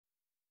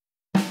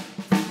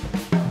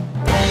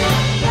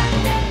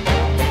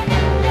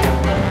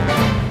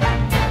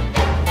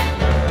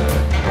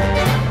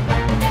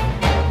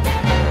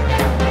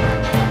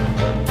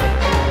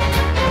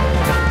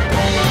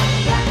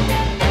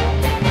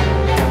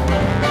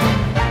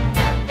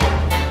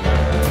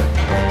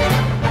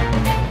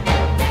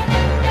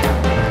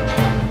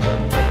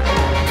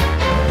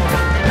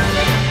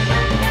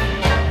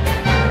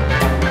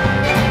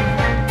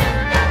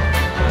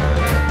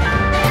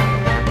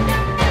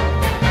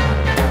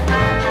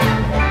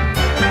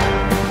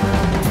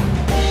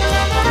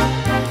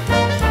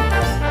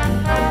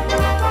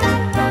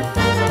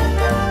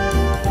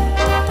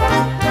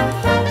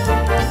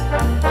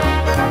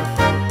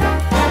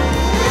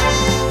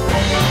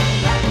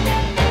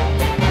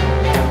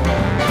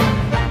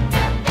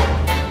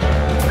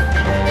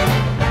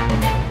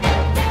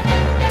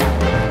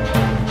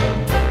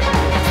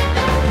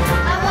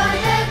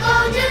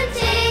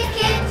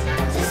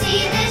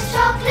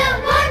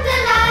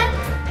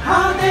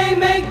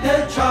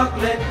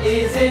chocolate?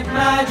 Is it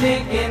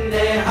magic in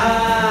their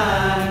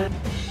hand?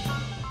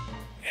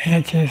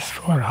 H is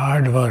for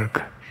hard work.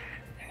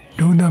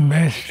 Do the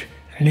best,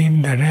 leave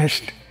the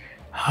rest.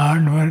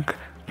 Hard work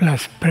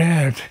plus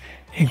prayers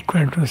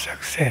equal to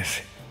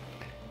success.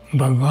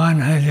 Bhagwan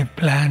has a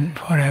plan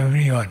for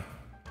everyone.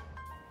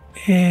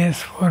 A is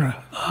for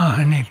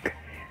Ahnik.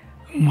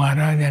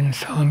 Maharaj and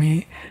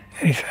Swami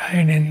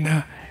reside in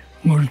the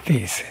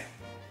murtis.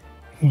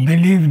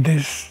 Believe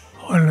this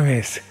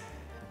always.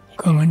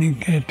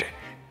 Communicate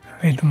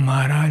with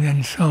Maharaj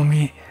and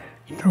Swami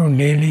through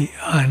daily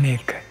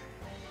Ahnik.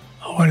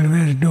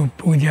 Always do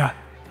puja,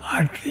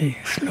 arti,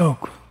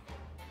 slok.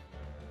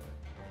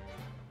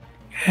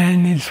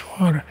 N is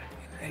for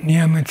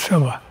Niyamit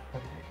Sabha.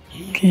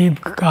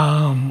 Keep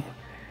calm,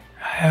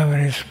 have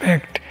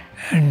respect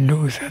and do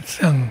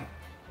satsang.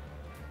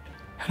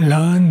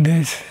 Learn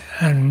this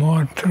and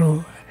more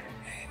through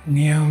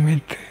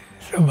Niyamit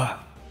Sabha.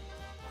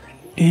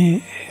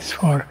 D is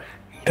for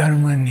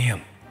Dharma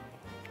Niyam.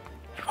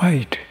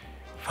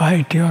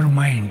 Fight your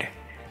mind.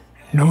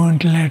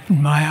 Don't let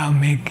Maya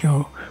make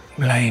you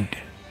blind.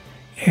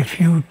 If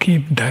you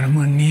keep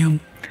Dharma Niyam,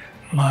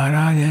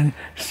 Maharaj and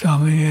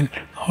Swami will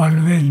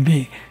always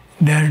be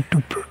there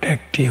to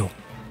protect you.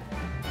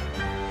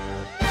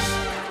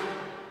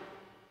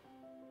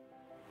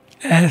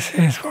 S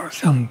is for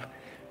Samp.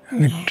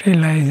 Victory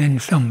lies in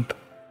Samp.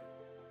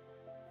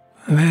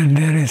 Where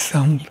there is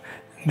Samp,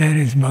 there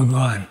is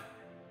Bhagwan.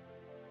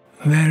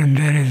 Where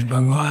there is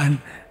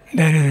Bhagwan,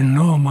 there is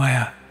no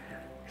Maya.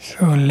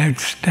 So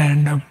let's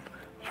stand up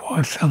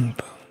for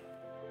Samp.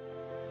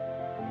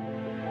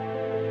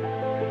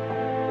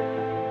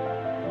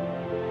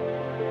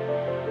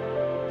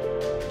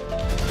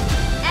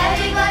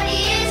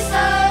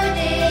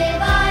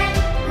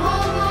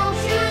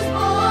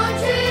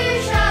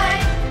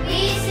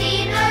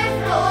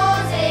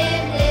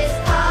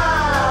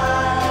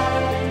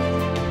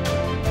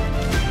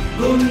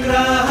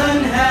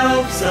 Gungrahan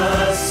helps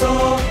us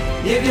soar.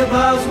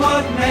 Yigabhav's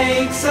what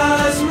makes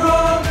us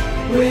roar.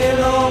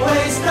 We'll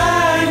always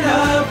stand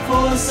up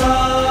for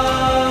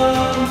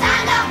some.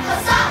 Stand up for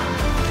some.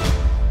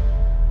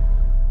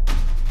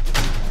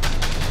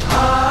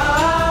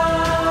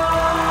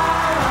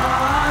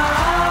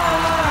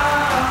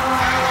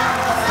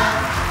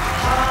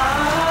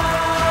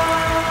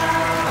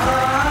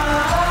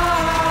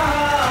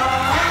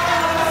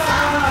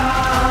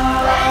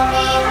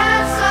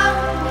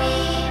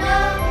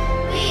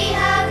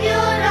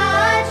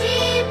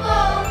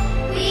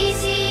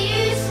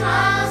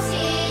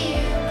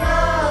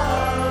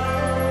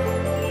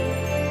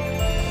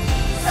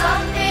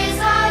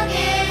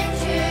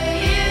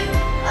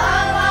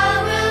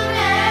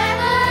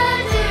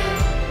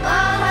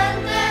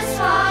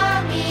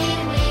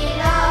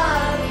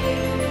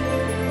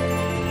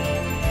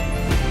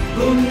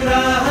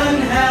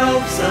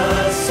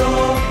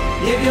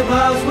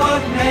 Yigabhav's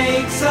what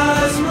makes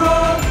us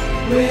roar.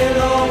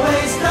 We'll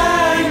always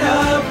stand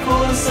up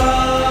for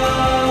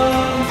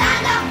some.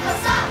 Stand up for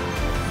some.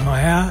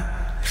 Maya,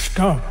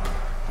 stop.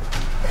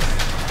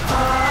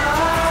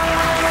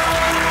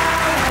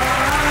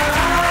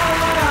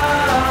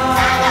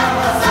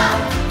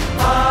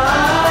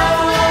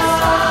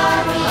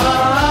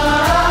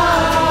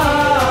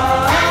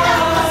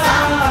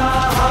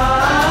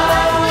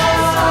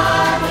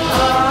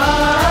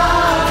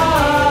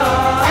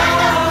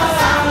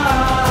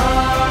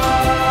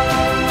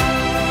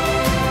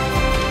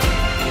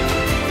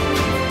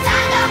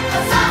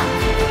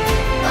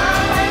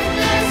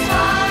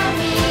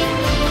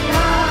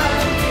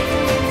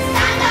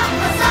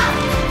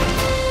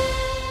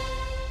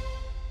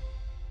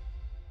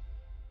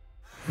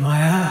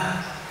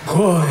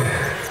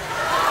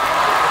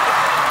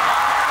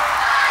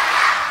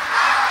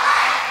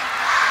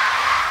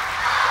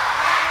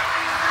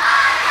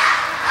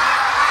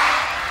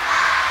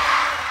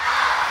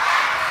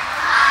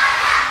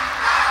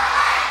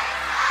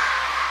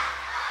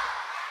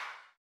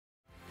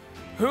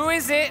 Who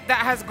is it that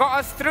has got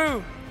us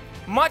through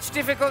much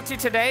difficulty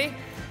today,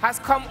 has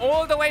come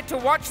all the way to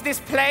watch this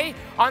play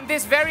on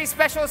this very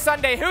special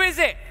Sunday? Who is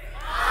it?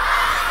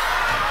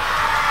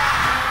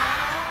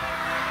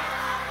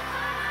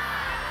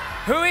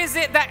 Who is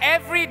it that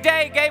every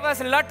day gave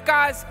us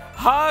latkas,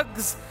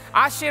 hugs,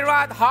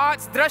 ashirwad,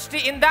 hearts,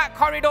 drashti in that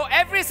corridor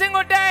every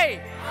single day?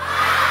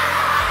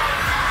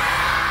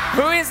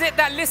 Who is it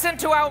that listened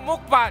to our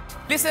mukbat,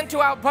 listened to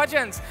our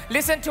bhajans,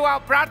 listened to our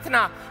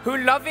prarthana, who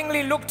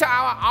lovingly looked at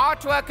our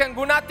artwork and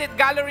Gunatit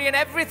gallery and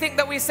everything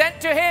that we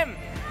sent to him?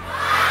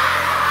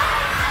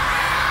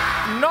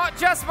 Not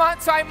just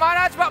Mahant Swami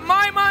Maharaj, but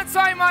my Mahant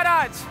Swami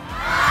Maharaj.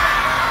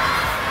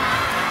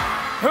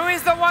 Who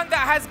is the one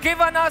that has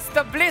given us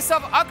the bliss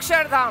of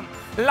Akshardham,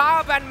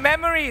 love and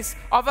memories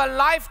of a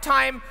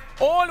lifetime,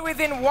 all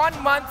within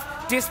 1 month,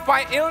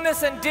 despite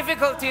illness and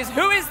difficulties?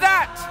 Who is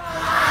that?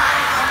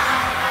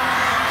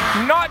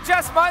 Not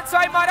just Mahant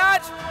Swami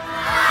Maharaj.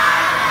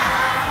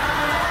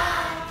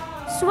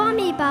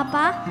 Swami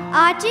Baba,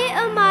 aje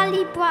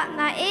amali buat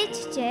na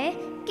ejje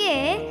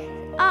ke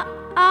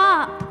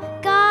aap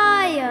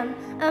kayam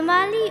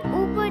અમારી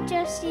ઉપર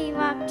ચસી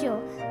વાગજો,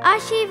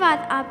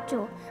 આશીર્વાદ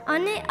આપજો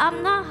અને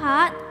આપના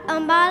હાથ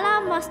અંબાલા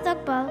મસ્તક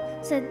પર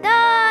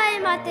સદાય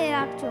માટે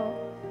રાખજો.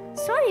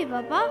 Swami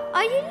Baba,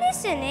 are you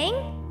listening?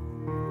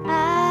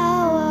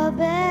 Our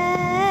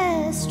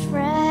best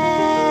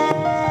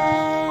friend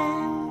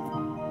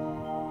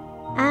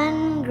and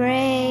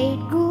great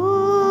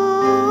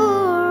Guru,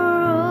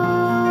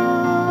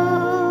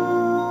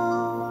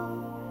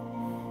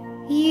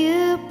 you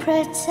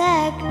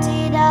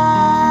protected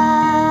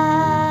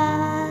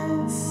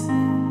us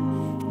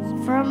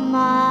from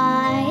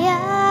Maya's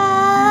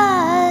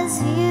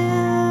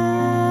view.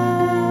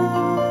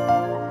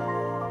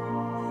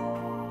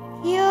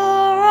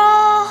 You're a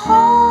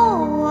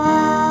whole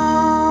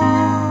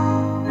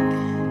world,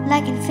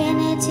 like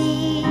infinity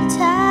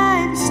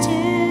times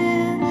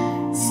two,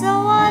 so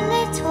our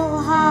little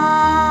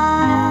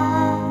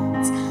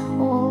hearts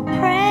all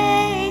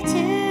pray to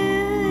you.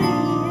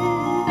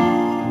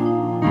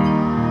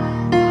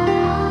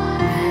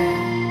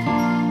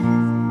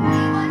 We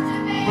want to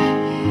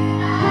make you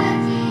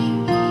Raji,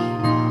 keep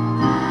your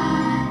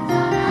hands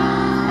on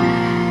our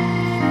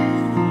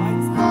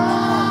heads.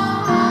 Oh,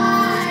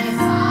 my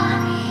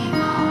Swami,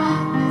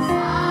 Mahant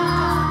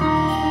Swami.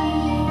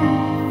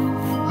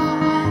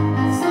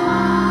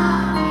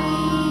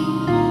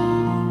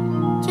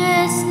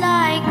 Just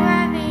like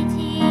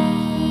gravity,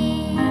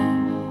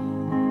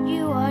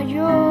 you are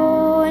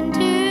drawn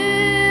to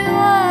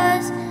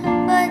us,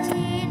 but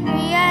in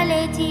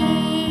reality,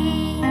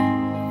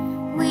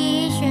 we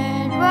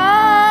should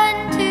run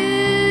to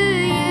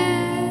you.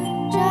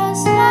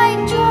 Just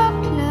like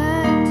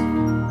chocolate,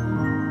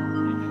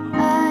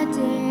 a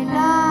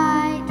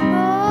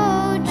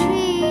delightful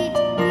treat.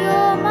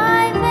 You're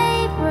my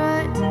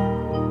favorite.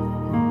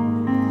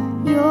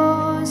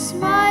 Your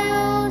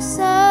smile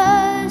so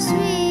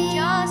sweet,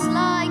 just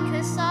like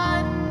a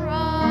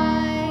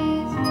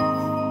sunrise.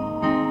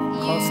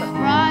 You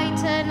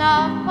brighten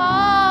up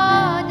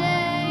our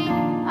day,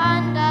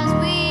 and as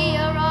we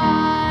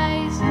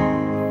arise,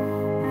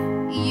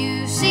 you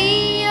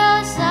see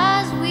us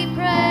as we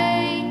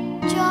pray,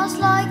 just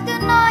like the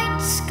night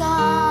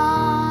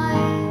sky.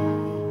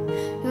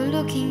 You're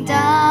looking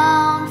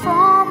down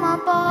from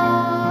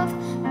above,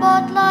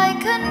 but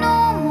like a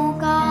normal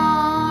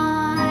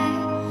guy,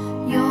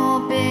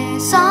 you're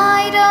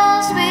beside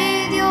us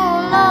with your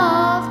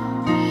love.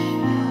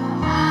 Keep your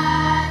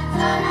hands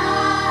on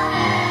our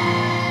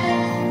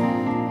heads.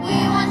 We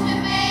want to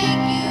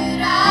make you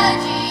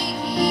Raji.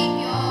 Keep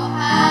your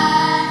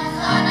hands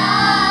on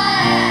our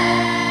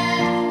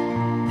heads.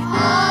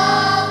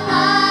 Oh,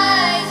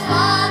 my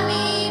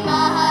Swami,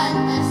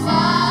 Mahant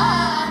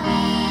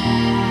Swami,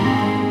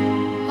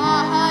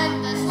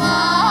 Mahant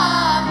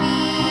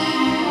Swami.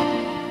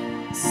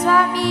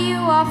 Swami,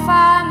 you are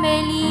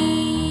family.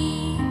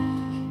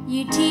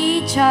 You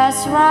teach us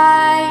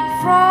right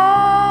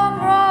from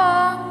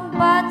wrong,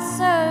 but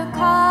so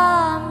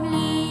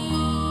calmly,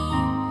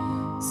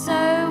 so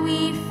we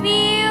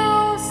feel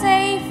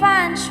safe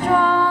and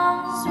strong.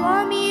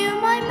 Swami,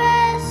 you're my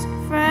best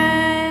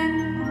friend,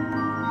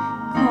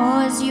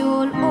 'cause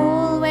you'll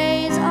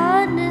always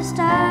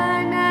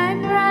understand and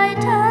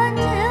right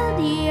until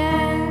the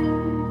end.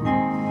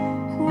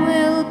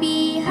 We'll be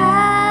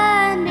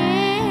hand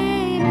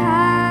in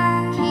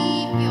hand.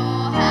 Keep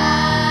your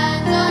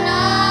hands on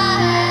our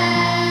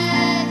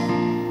heads.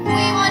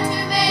 We want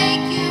to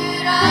make you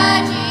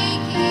Raji.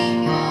 Keep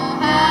your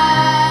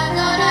hands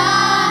on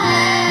our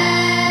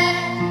heads.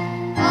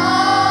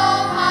 Oh,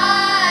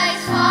 my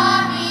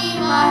Swami,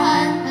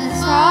 Mahant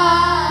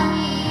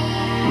Swami,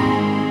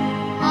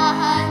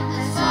 Mahant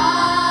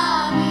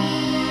Swami.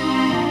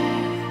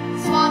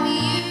 Swami,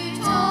 you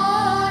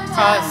taught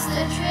us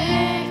the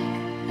trick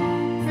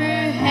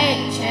through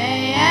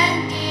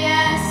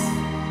HANDS.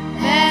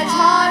 There's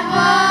hard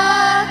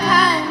work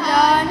and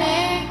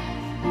learning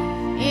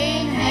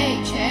in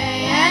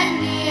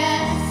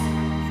HANDS.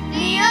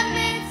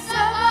 Niyamit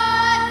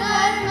Savat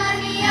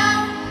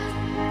Dharmaniyam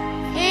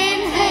in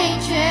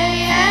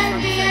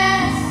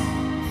HANDS.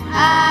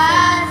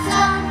 And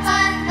some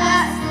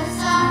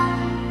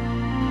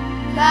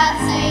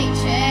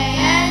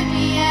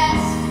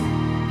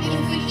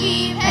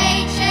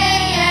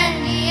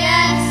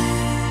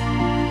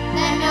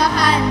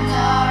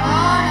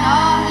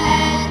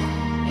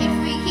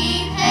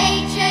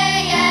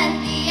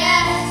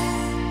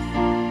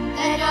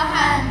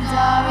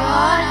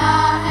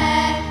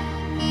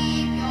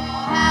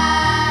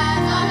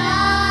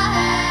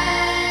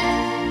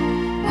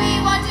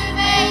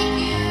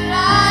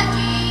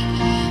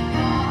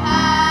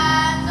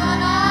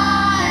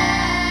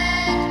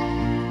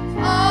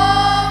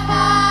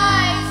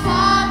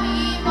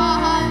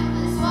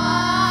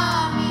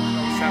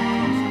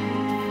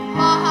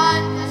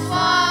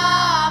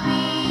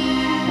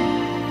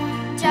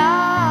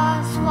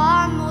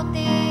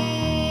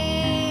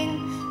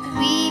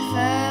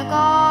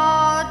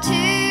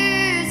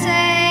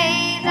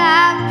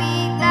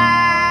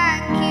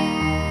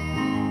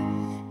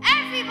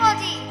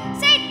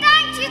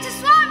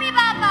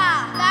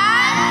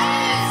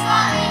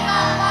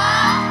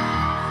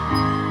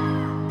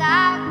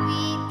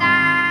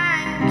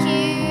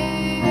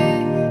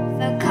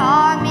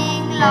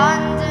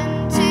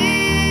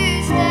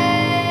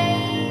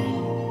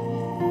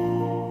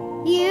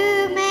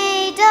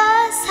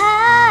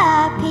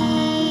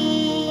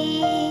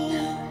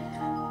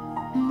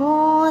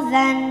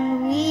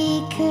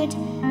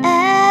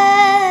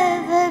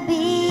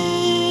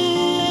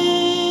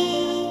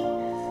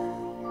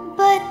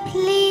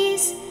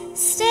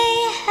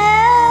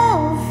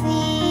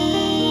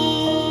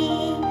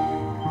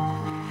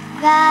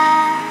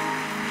That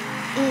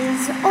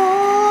is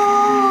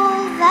all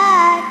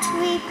that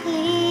we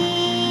plead.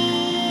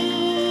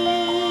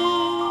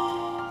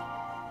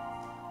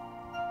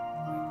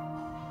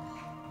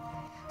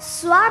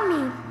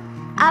 Swami,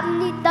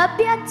 આપની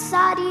તબિયત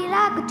સારી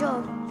રાખજો.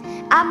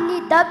 આપની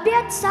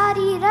તબિયત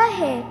સારી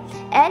રહે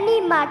એની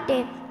માટે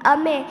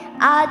અમે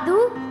આદુ,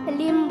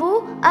 લીંબુ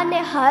અને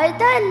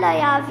હળદર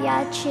લઈ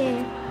આવ્યા છે.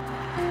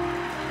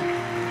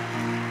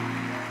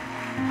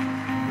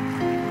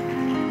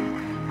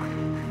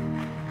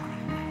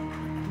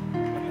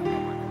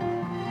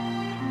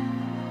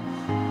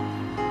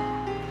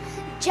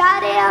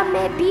 જ્યારે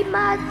અમે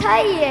બીમાર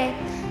થઈએ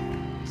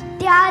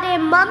ત્યારે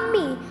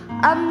મમ્મી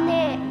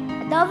અમને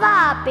દવા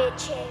આપે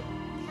છે.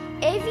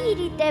 એવી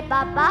રીતે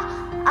બાપા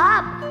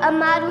આપ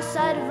અમારું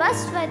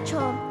સર્વસ્વ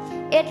છો,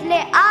 એટલે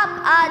આપ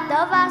આ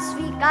દવા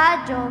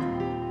સ્વીકારજો.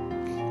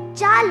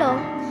 ચાલો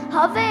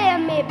હવે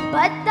અમે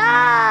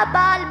બધા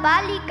બાલ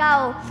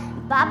બાલિકાઓ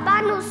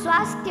બાપાનું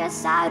સ્વાસ્થ્ય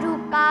સારું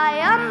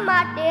કાયમ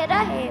માટે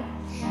રહે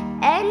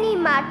એની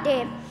માટે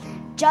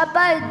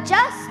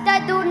જબરજસ્ત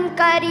ધૂન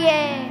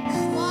કરીએ.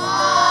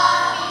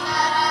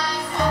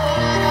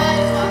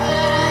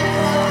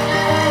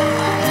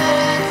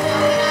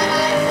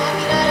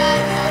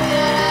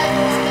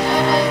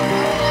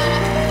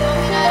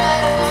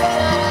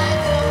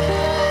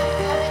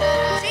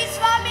 શ્રી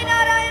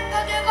સ્વામિનારાયણ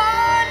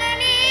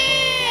ભગવાનની.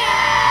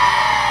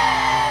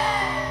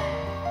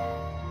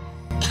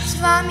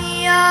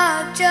 સ્વામી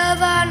આપ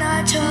જવાના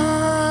છો,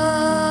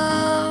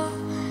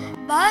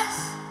 બસ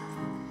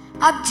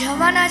આપ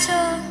જવાના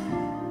છો,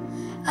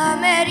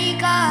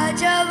 અમેરિકા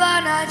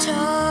જવાના છો.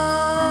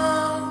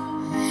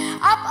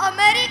 આપ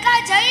અમેરિકા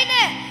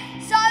જઈને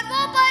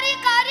સર્વોપરી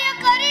કાર્ય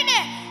કરીને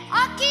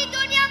આખી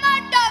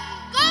દુનિયામાં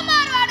ડંકો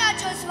મારવાના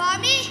છો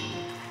સ્વામી.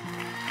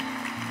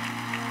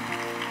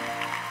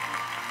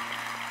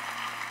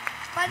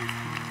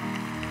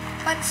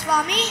 પણ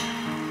સ્વામી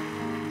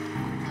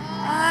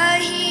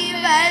અહીં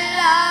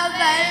વહેલા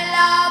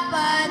વહેલા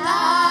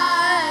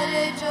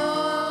પધારજો.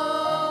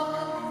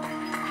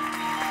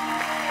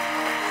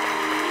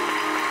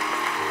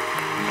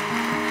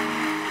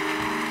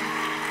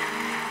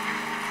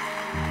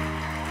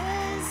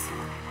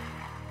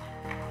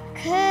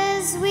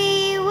 Cause we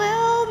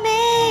will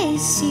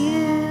miss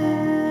you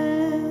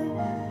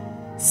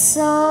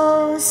so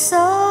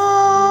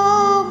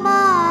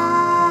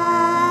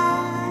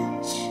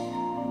much,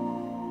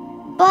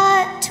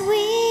 but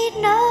we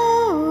know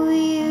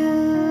you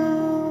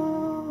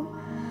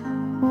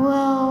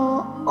will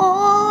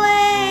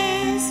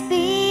always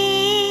be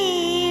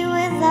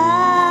with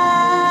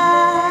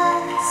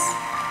us.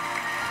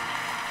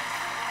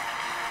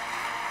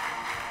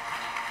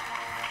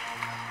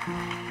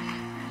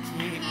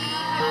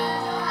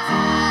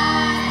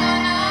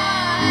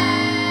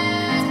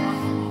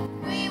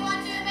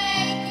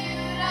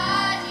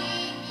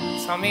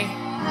 સ્વામી,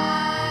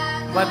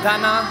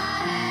 બધાના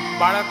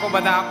બાળકો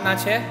બધા આપના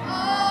છે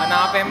અને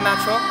આપ એમના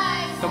છો,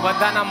 તો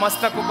બધાના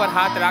મસ્તક ઉપર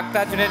હાથ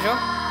રાખતા જ રહેજો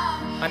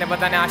અને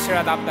બધાને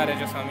આશીર્વાદ આપતા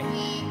રહેજો સ્વામી.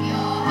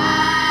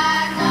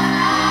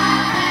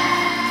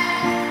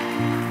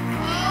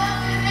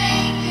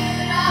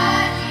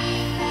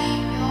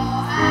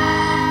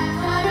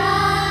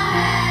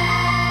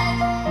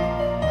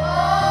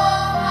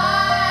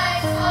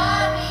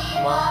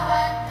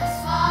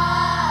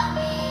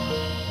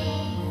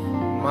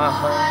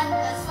 Mahant.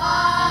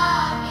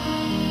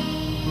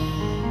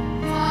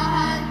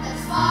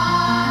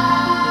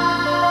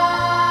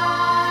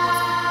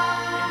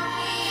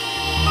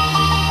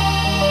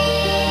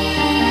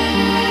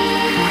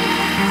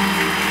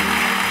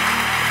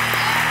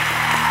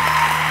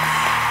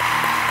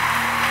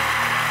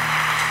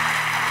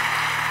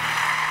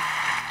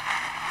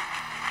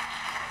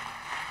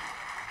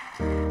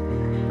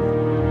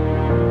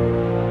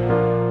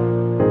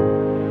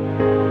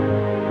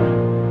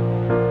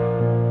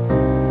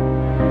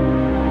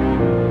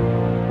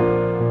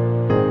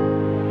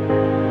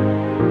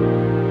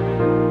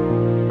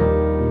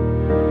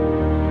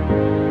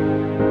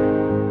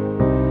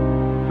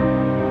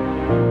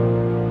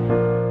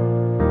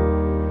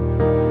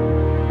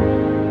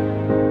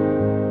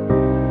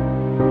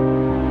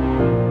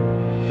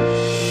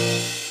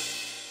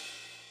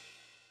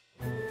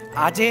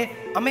 આજે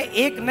અમે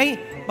એક નહીં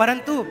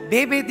પરંતુ બે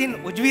દિન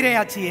ઉજવી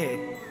રહ્યા છીએ.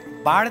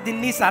 બાળ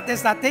દિનની સાથે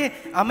સાથે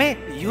અમે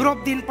યુરોપ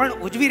દિન પણ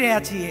ઉજવી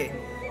રહ્યા છીએ.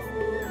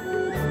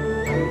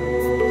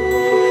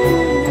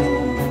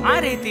 આ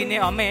રેતીને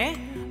અમે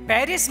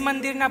પેરિસ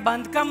મંદિરના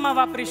બાંધકામમાં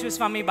વાપરીશું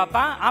સ્વામી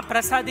બાપા. આ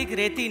પ્રસાદિક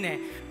રેતીને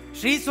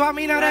શ્રી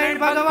સ્વામિનારાયણ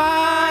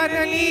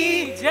ભગવાનની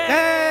જય.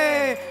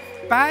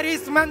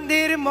 પેરિસ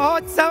મંદિર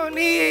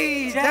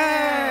મહોત્સવની જય.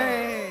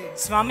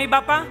 સ્વામી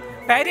બાપા,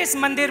 પેરિસ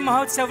મંદિર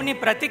મહોત્સવની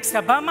પ્રતિક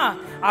સભામાં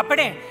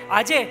આપણે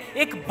આજે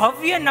એક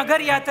ભવ્ય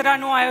નગર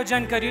યાત્રાનું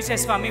આયોજન કર્યું છે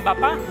સ્વામી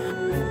બાપા.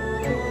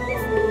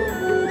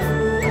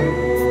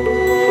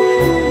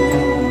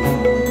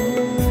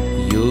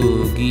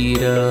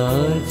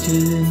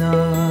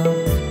 યોગીરાજના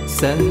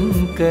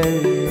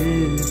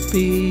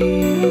સંકલ્પે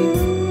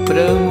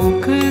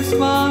પ્રમુખ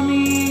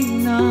સ્વામી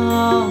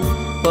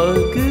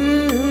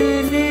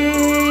पगले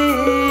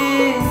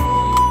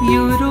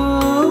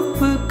यूरोप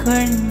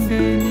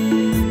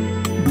खंडनी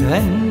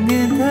धन्य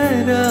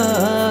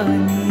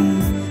धरानी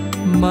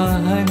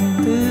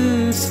महंत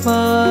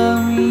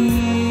स्वामी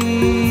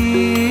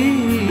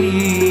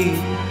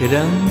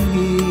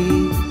रंगे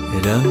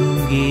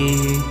रंगे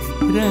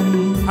रंग।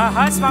 હા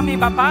હા સ્વામી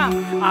બાપા,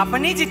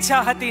 આપની જ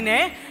ઈચ્છા હતી ને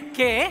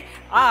કે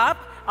આપ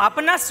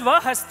આપના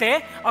સ્વહસ્તે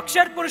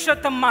અક્ષર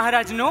પુરુષોત્તમ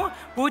મહારાજનું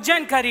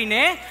પૂજન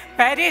કરીને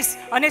પેરિસ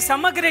અને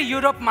સમગ્ર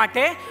યુરોપ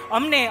માટે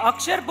અમને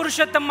અક્ષર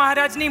પુરુષોત્તમ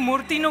મહારાજની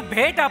મૂર્તિનું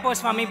ભેટ આપો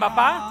સ્વામી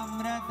બાપા.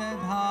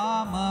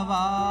 ધામવાસમ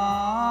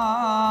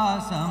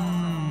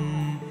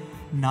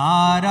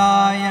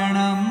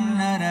નારાયણમ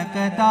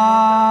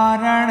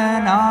નરકતારણ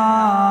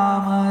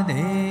નામધેયમ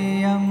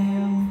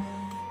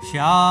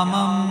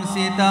શ્યામં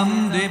સિતમ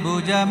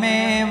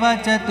દ્વિભુજમેવ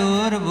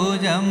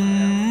ચતુર્ભુજમ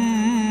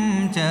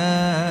ચ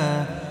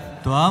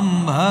ત્વં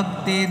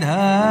ભક્તિ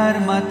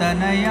ધર્મ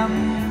તનયમ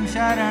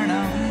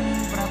શરણં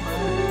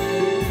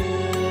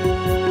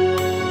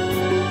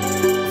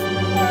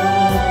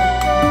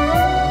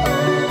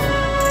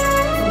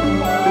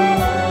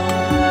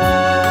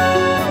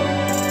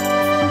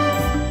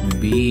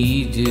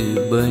बीज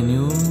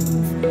बन्यो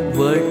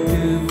वट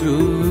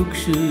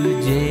वृक्ष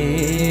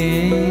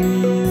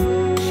जैनी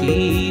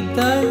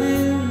शीतल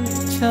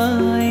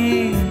छाए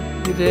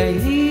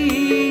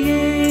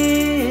रहिए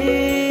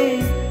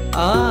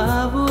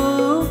आवो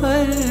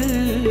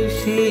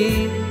वर्षे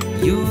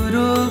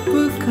यूरोप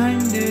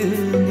खंड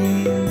ने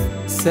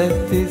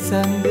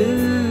सत्संग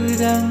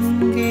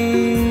रंगे.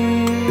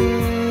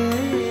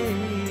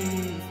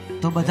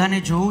 તો બધાને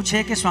જોવું છે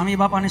કે સ્વામી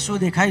બાપાને શું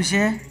દેખાય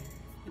છે.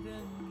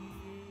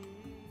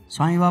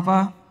 સ્વામી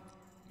બાપા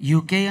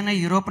યુકે અને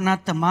યુરોપના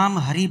તમામ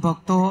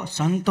હરિભક્તો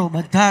સંતો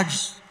બધા જ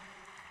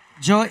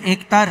જો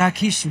એકતા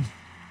રાખીશું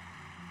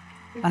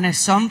અને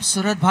સંપ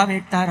સુરત ભાવ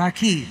એકતા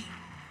રાખી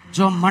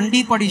જો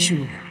મંડી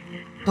પડીશું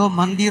તો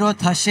મંદિરો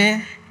થશે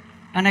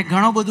અને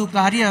ઘણું બધું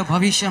કાર્ય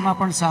ભવિષ્યમાં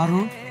પણ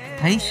સારું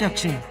થઈ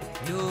શકશે.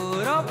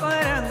 યુરોપ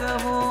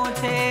રંગવો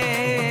છે,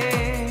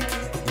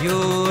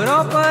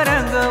 યુરોપ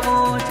રંગવો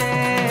છે,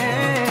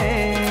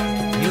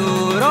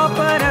 યુરોપ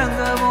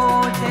રંગવો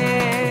છે,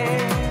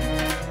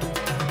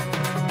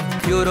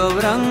 યુરોપ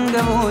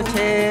રંગવો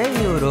છે,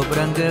 યુરોપ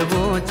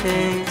રંગવો છે,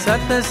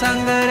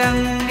 સત્સંગ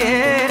રંગે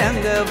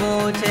રંગવો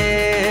છે,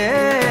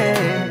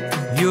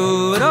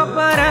 યુરોપ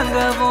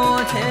રંગવો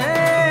છે,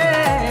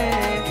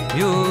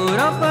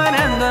 યુરોપ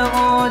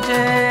રંગવો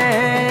છે.